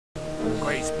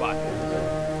Gray spot.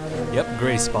 Yep,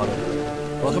 gray spotted.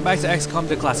 Welcome back to XCOM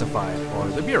Declassified, or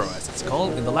the Bureau as it's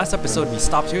called. In the last episode we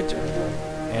stopped here too,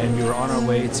 and we were on our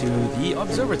way to the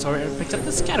observatory and picked up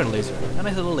the scatter laser, a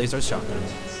nice little laser shotgun.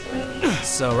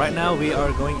 So right now we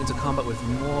are going into combat with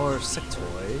more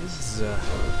sectoids,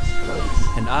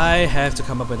 and I have to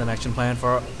come up with an action plan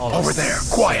for all of us. Over there,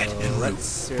 quiet. So En route. let's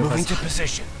see if Moving us- to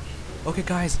position. Okay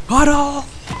guys, huddle!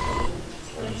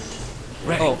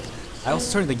 Ready. Oh, I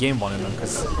also turned the game volume on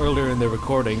because earlier in the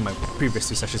recording, my previous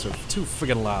two sessions were too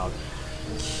freaking loud.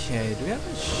 Okay, do we have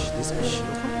a is there a shield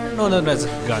from here? No, that's a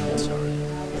gun. Sorry.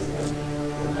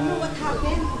 What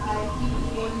happened?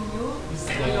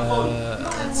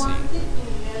 Let's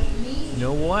see. You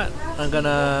know what? I'm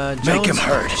gonna Make him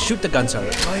hurt. Shoot the gun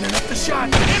turret. Lining up the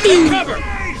shot. Take cover.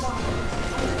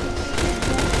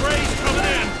 Gray's coming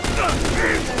in.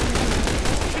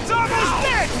 It's almost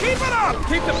dead. Keep it up.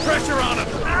 Keep the pressure on him.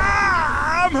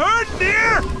 Ah, I'm hurting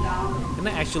here. Can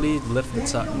I actually lift the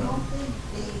top? No.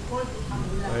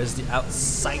 Where's the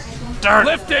outside dirt?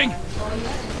 Lifting.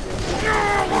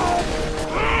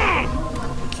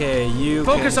 Okay, you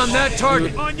Focus can on that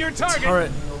target. shoot On your target.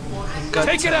 turret. Gun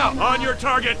Take it out. On your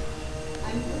target.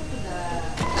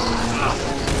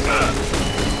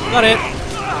 Got it.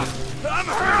 I'm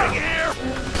hurting here.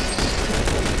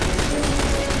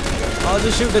 I'll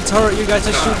just shoot the turret. You guys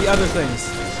just shoot the other things.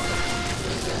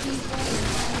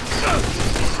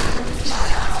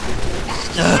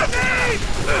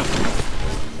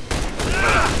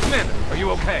 Commander, are you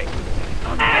okay?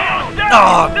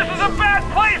 Oh. This is a bad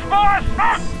place, boss.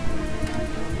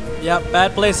 Yeah,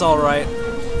 bad place, all right.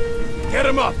 Get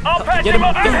him up. Get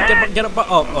him, get him.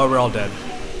 Oh, we're all dead.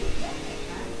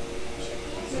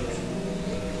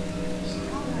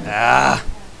 Ah.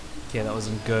 Okay, that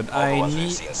wasn't good. All the I ones we've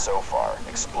need. seen so far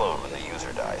explode when the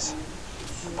user dies.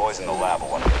 The boys in the lab will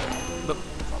want to. There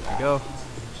we go.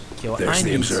 Okay, what There's I the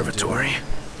need observatory.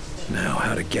 Now,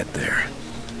 how to get there?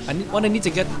 what I need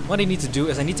to do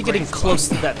is I need to get in close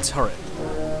to that turret.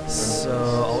 So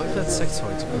I'll wait for that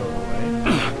sectoid to go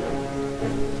away.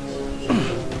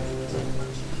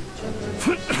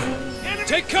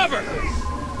 Take cover.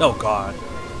 Oh god.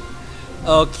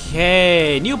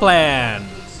 Okay, new plan.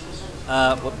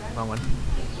 Whoop, wrong one.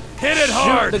 Hit it Shoot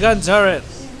hard. the gun turret.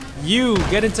 You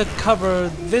get into cover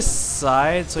this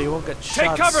side so you won't get shot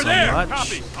Take cover so there. much.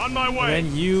 Copy. On my And way.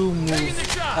 then you Taking the move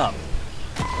shot. up.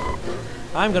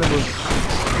 I'm gonna move.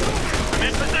 I'm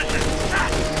in position.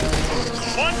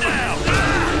 One down.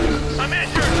 I'm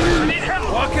injured. I need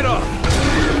help. Walk it off.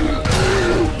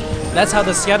 That's how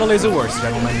the scatter laser works,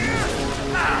 gentlemen.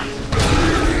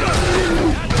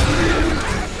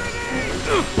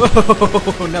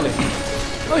 Whoa, Nelly.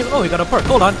 Oh, we got a perk.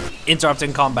 Hold on.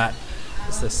 Interrupting combat.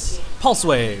 What's this? Pulse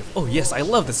wave. Oh yes, I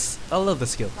love this. I love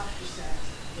this skill.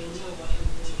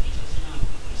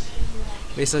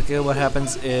 Basically, what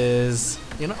happens is,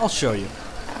 I'll show you.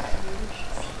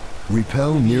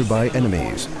 Repel nearby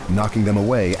enemies, knocking them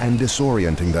away and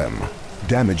disorienting them.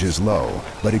 Damage is low,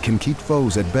 but it can keep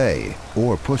foes at bay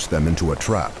or push them into a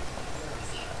trap.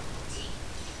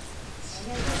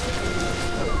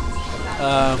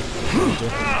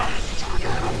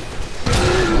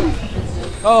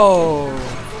 Oh,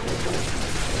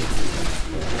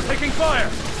 Taking fire.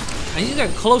 I need to get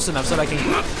close enough so that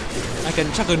I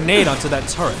can chuck a nade onto that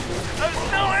turret. I'm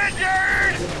still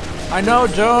injured. I know,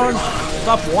 Jones.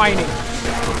 Stop whining.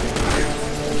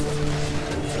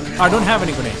 I don't have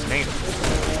any grenades. Dang it.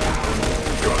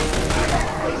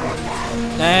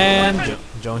 And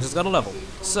Jones has got a level.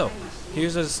 So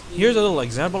here's a little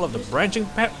example of the branching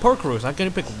perk rules. I'm gonna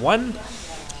pick one,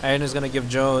 and it's gonna give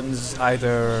Jones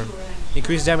either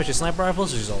increased damage to sniper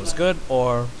rifles, which is always good,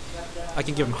 or I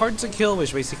can give him hard to kill,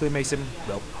 which basically makes him,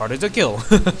 well, harder to kill.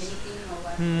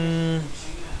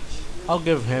 I'll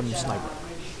give him sniper.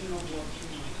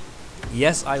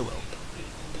 Yes, I will.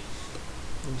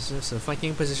 Is this a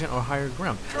flanking position or higher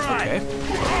ground? Okay.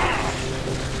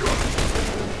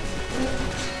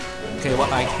 Okay,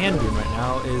 what I can do right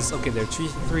now is, okay, there are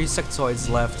three sectoids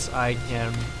left. I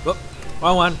can, whoop,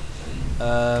 wrong one.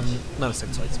 Not a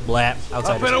sectoids, blah, outsiders.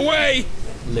 Up and away.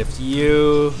 Lift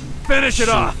you. Finish it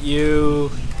Shoot off.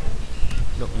 you.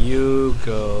 No, you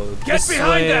go Get this behind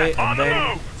way, that. and On the then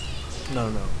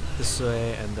move. no, this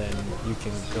way, and then you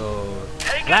can go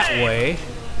Take that it in. way,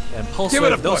 and pulse Give it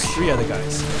a wave those push. three other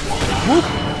guys.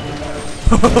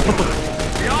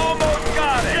 We almost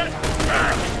got it.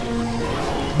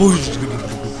 Ooh!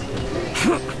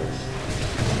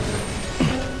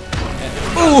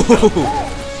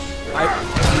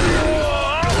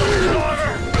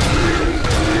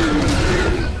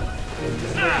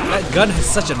 That gun has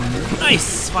such a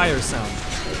nice fire sound.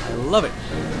 I love it.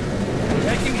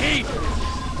 Taking heat.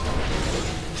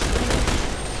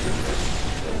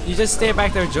 You just stay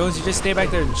back there, Jones. You just stay back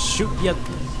there and shoot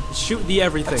the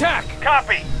everything. Attack.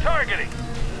 Copy. Targeting.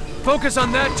 Focus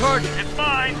on that target. It's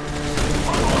mine.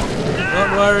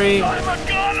 Don't worry. I'm a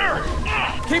gunner.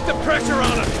 Keep the pressure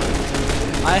on him.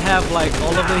 I have like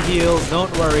all of the heals.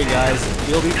 Don't worry, guys.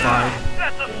 You'll be fine.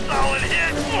 That's a solid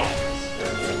hit.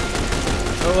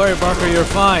 Don't worry, Barker. You're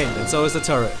fine. And so is the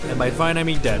turret. And by fine, I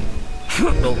mean dead.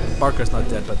 Well, Barker's not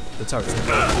dead, but the turret's not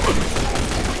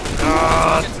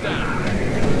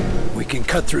dead. We can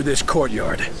cut through this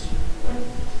courtyard.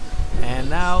 And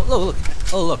now, look.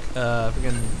 Oh, look.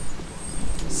 Freaking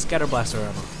scatter blaster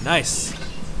ammo. Nice.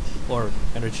 Or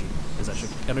energy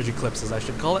clips, as I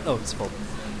should call it. Oh, it's full.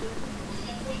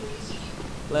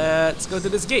 Let's go to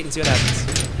this gate and see what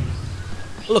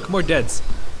happens. Look, more deads.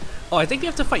 Oh, I think we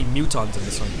have to fight mutons in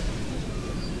this one.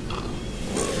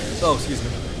 Oh, excuse me.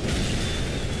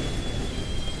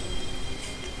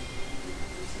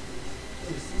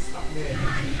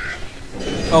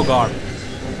 Oh god.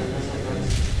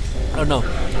 Oh no.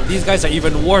 These guys are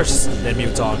even worse than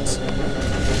mutons.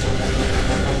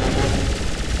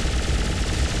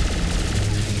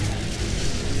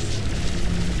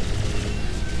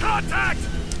 Contact.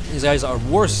 These guys are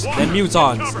worse than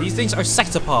mutons. These things are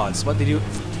sectopods. What they do?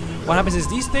 What happens is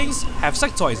these things have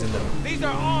sectoids in them. These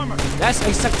are armor. That's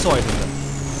a sectoid in them.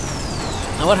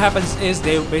 And what happens is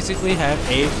they basically have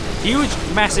a huge,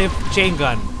 massive chain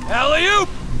gun. Alley-oop!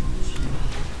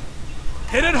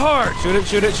 Hit it hard. Shoot it,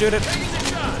 shoot it, shoot it.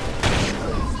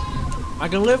 I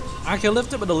can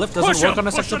lift it, but the lift doesn't Push work him, on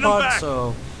a pushing him sectopod, back.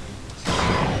 so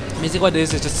basically what it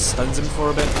is just stuns him for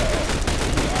a bit.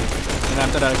 And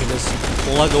after that I can just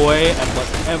plug away at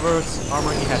whatever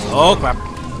armor he has. Oh crap.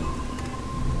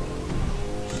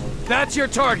 That's your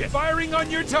target. Firing on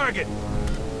your target.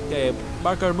 Okay,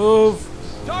 Barker, move.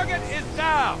 Target is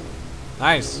down.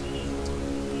 Nice.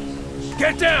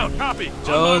 Get down. Copy. On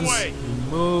Jones, my way.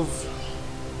 move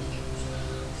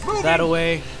Moving. that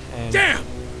away and, Damn.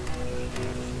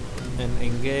 and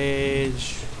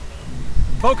engage.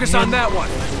 Focus on that one.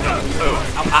 I'm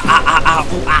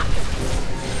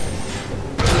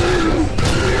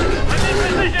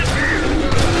in position.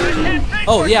 I can't take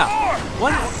Oh much yeah. more.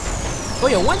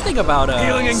 One thing about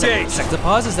Healing engaged.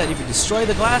 sectopods is that if you destroy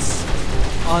the glass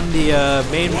on the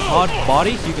main pod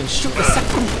body, you can shoot the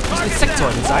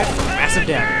sectoid inside for massive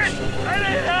damage. I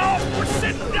need help. We're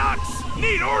sitting ducks.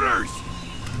 Need orders.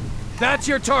 That's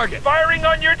your target. Firing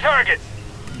on your target.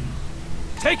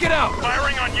 Take it out.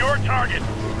 Firing on your target.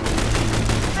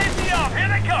 Safety off. Here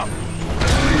they come.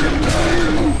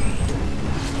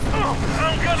 Oh,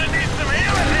 I'm gonna need some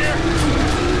healing here.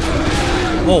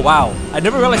 Oh wow! I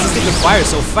never realized this thing could fire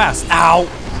so fast. Ow!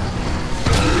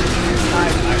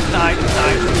 Die!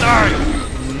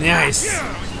 Nice.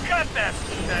 Got that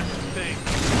thing.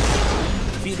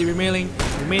 Defeat the remaining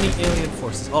alien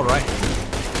forces. All right.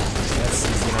 That's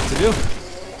easy enough to do.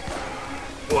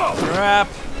 Whoa. Crap.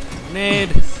 Nade.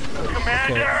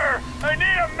 Commander, I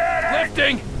need a medic.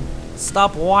 Lifting.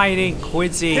 Stop whining,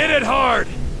 Quincy. Hit it hard.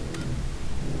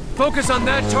 Focus on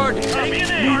that target.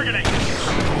 Targeting.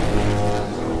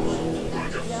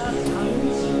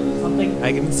 Something.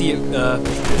 I can see it.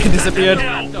 It disappeared.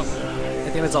 I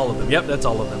think that's all of them. Yep, that's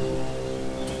all of them.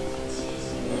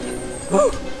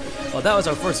 Well, that was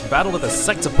our first battle with a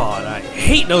sectopod. I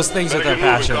hate those things with their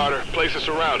passion. Place is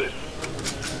surrounded.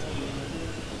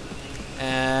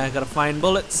 Gotta find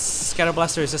bullets. Scatter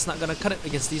blaster is just not gonna cut it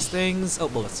against these things. Oh,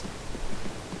 bullets.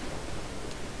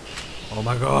 Oh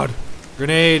my god.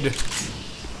 Grenade.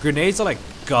 Grenades are like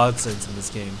godsends in this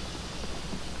game.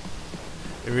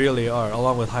 They really are,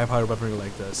 along with high-powered weaponry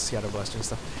like the scatter blaster and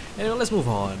stuff. Anyway, let's move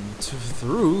on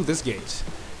through this gate.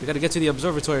 We gotta get to the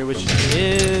observatory, which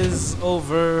is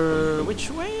over... which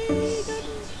way?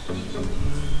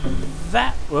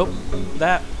 That. Well,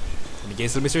 that. In the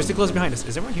gates of the mysteriously close behind us.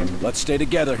 Is everyone here? Let's stay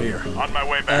together here. On my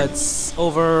way back. It's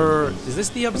over... Is this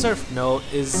the observe? No,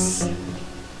 is...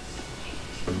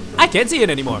 I can't see it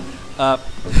anymore. Oh,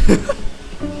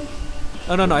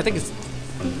 no, I think it's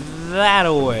that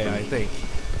way, I think.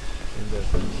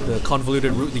 And the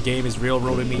convoluted route the game is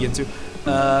railroading me into.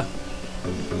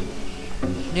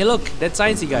 Hey look, that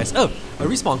sciencey guys. Oh, a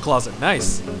respawn closet,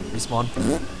 nice. Respawn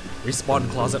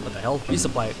closet, what the hell?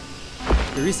 Resupply.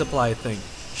 The resupply thing.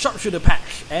 Sharpshooter pack.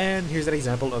 And here's an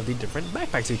example of the different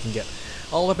backpacks you can get.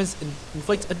 All weapons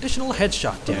inflict additional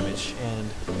headshot damage.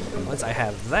 And once I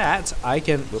have that, I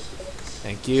can... Whoop,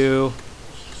 thank you.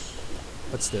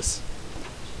 What's this?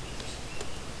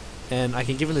 And I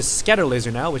can give him this scatter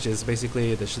laser now, which is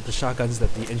basically the shotguns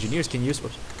that the engineers can use.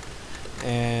 Whoops.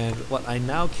 And what I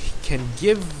now can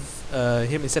give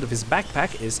him instead of his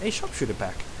backpack is a sharpshooter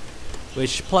pack,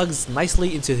 which plugs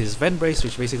nicely into his vent brace,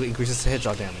 which basically increases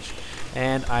headshot damage.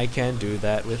 And I can do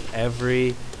that with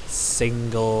every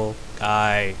single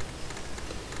guy,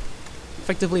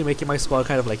 effectively making my squad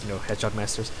kind of like, you know, headshot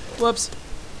masters. Whoops.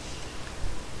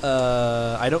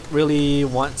 I don't really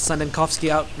want Sandenkovsky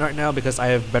out right now because I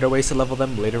have better ways to level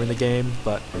them later in the game,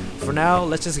 but for now,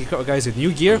 let's just equip our guys with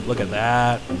new gear. Look at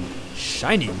that.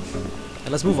 Shiny. And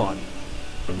let's move on.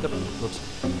 Whoops.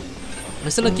 I'm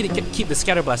still gonna keep the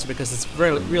scatter blaster because it's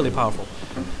really powerful.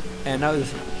 And now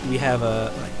we have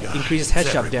increases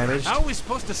headshot damage. How are we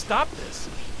supposed to stop this?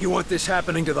 You want this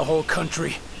happening to the whole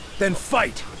country? Then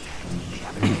fight!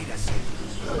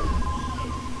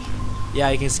 Yeah,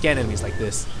 you can scan enemies like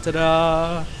this.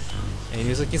 Ta-da! And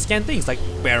you can scan things like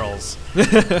barrels.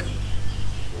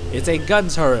 It's a gun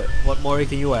turret. What more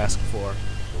can you ask for?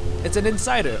 It's an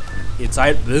outsider.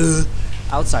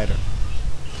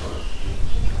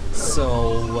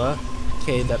 So,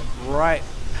 okay, that right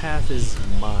path is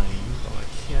mine. All I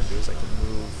can do is I can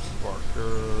move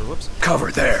Barker. Whoops.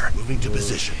 Cover there. Moving to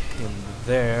position. In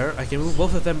there, I can move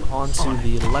both of them onto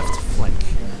the left flank.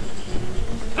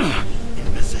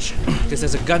 In position. Because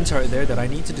there's a gun turret there that I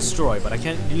need to destroy, but I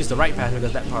can't use the right path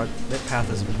because that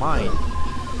path is mine.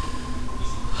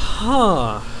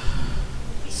 Huh.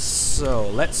 So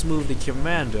let's move the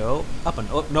commando up and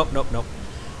nope.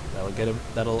 That'll get him.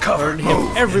 That'll earn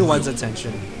him everyone's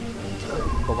attention.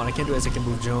 But what I can do is I can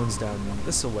move Jones down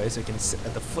this way so he can sit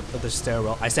at the foot of the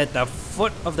stairwell. I said the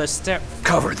foot of the stair.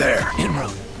 Cover there. En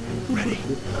route. Ready.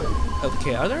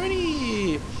 Okay, are there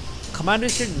any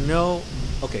commanders here? No.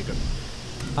 Okay, good.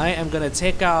 I am gonna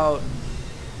take out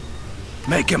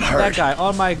Make him hurt. that guy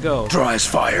on my go. Draw his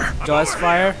fire. Draw his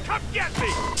fire. Come get me!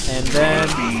 And then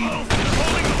Holding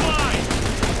the line!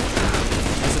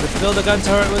 I said to fill the gun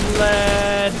turret with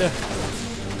lead.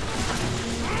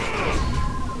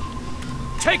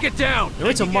 Take it down. You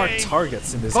need to mark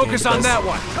targets in this Focus game. on that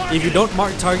one. If you don't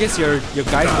mark targets, your guys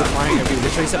will be firing every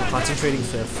literally instead of concentrating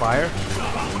their fire.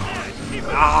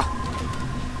 Ah!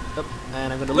 Yep,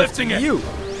 and I'm gonna lift Lifting it. you.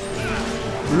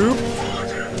 Bloop.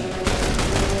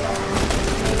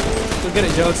 Go get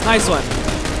it, Jones. Nice one.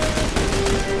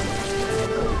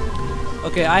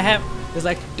 Okay, it's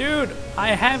like, dude, I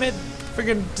have it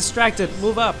friggin' distracted.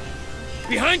 Move up.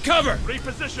 Behind cover.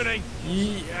 Repositioning!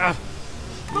 Yeah.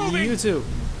 You too.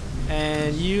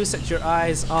 And you set your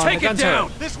eyes on Take the gun it down.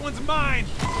 turret. This one's mine!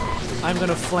 I'm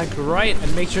gonna flank right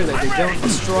and make sure that they don't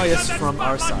destroy us from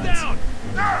our sides.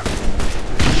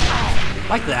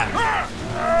 Like that.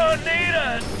 Oh, need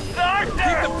a doctor!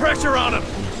 Keep the pressure on him.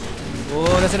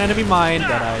 Oh, there's an enemy mine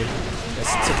that I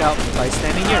just took out by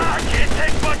standing here. I can't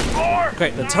take much more!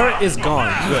 Okay, the turret is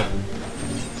gone. Good.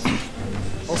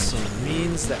 Also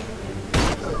means that.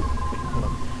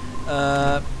 Hold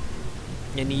on.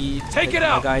 You need. Take it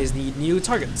our out. guys need new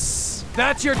targets.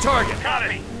 That's your target.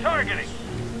 Copy. Targeting!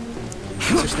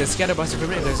 Switch the scatter buster for a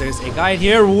minute. There's a guy in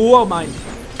here. Whoa, mine.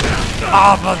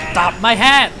 Ah, but stop my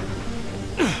hat!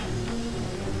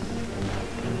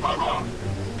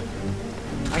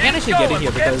 I can't actually get in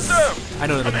here because I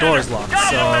know that the door is locked, so...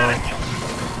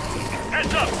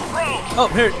 Heads up, bro! Oh,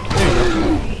 there you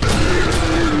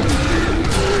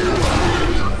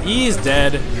go. He's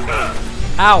dead.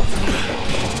 Ow.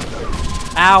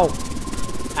 Ow.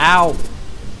 Ow.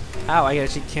 Ow, I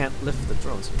actually can't lift the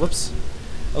drones. Whoops.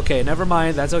 Okay, never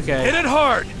mind, that's okay. Hit it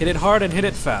hard. Hit it hard and hit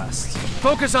it fast.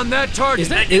 Focus on that target.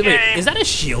 Wait, is that a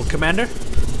shield commander?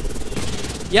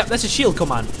 Yep, that's a shield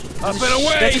command. Up and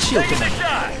away. That's a shield Taking the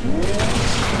command.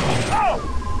 shot!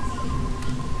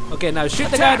 Oh! Okay, now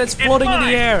shoot the guy that's floating in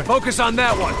the air. Focus on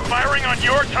that one. Firing on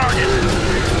your target!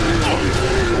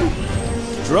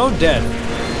 Drone dead.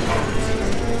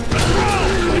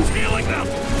 It's healing them!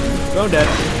 Drone dead.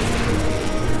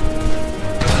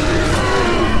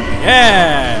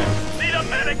 Yeah! Need a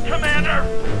medic, Commander!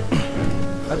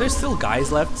 Are there still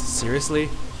guys left? Seriously?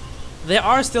 There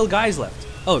are still guys left.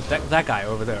 Oh, that guy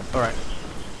over there. Alright.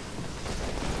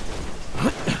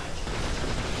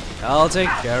 I'll take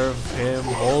care of him.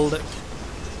 Hold it.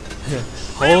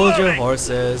 Hold your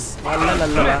horses. La, la, la,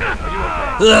 la,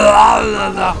 la. La,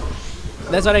 la.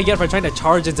 That's what I get for trying to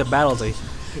charge into battle to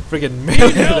friggin'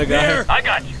 melee the guy. I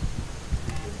got you!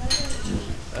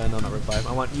 No, not revive.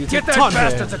 I want you to Get that taunt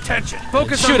bastard's him. attention.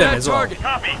 Focus Shoot on him that as well. target.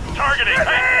 Copy! Targeting!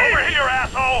 Hey, over here,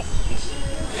 asshole!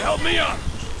 Help me up.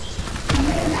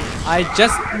 I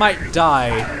just might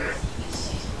die.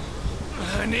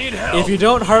 I need help. If you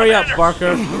don't hurry up,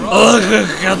 Barker.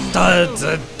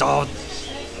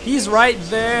 He's right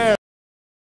there.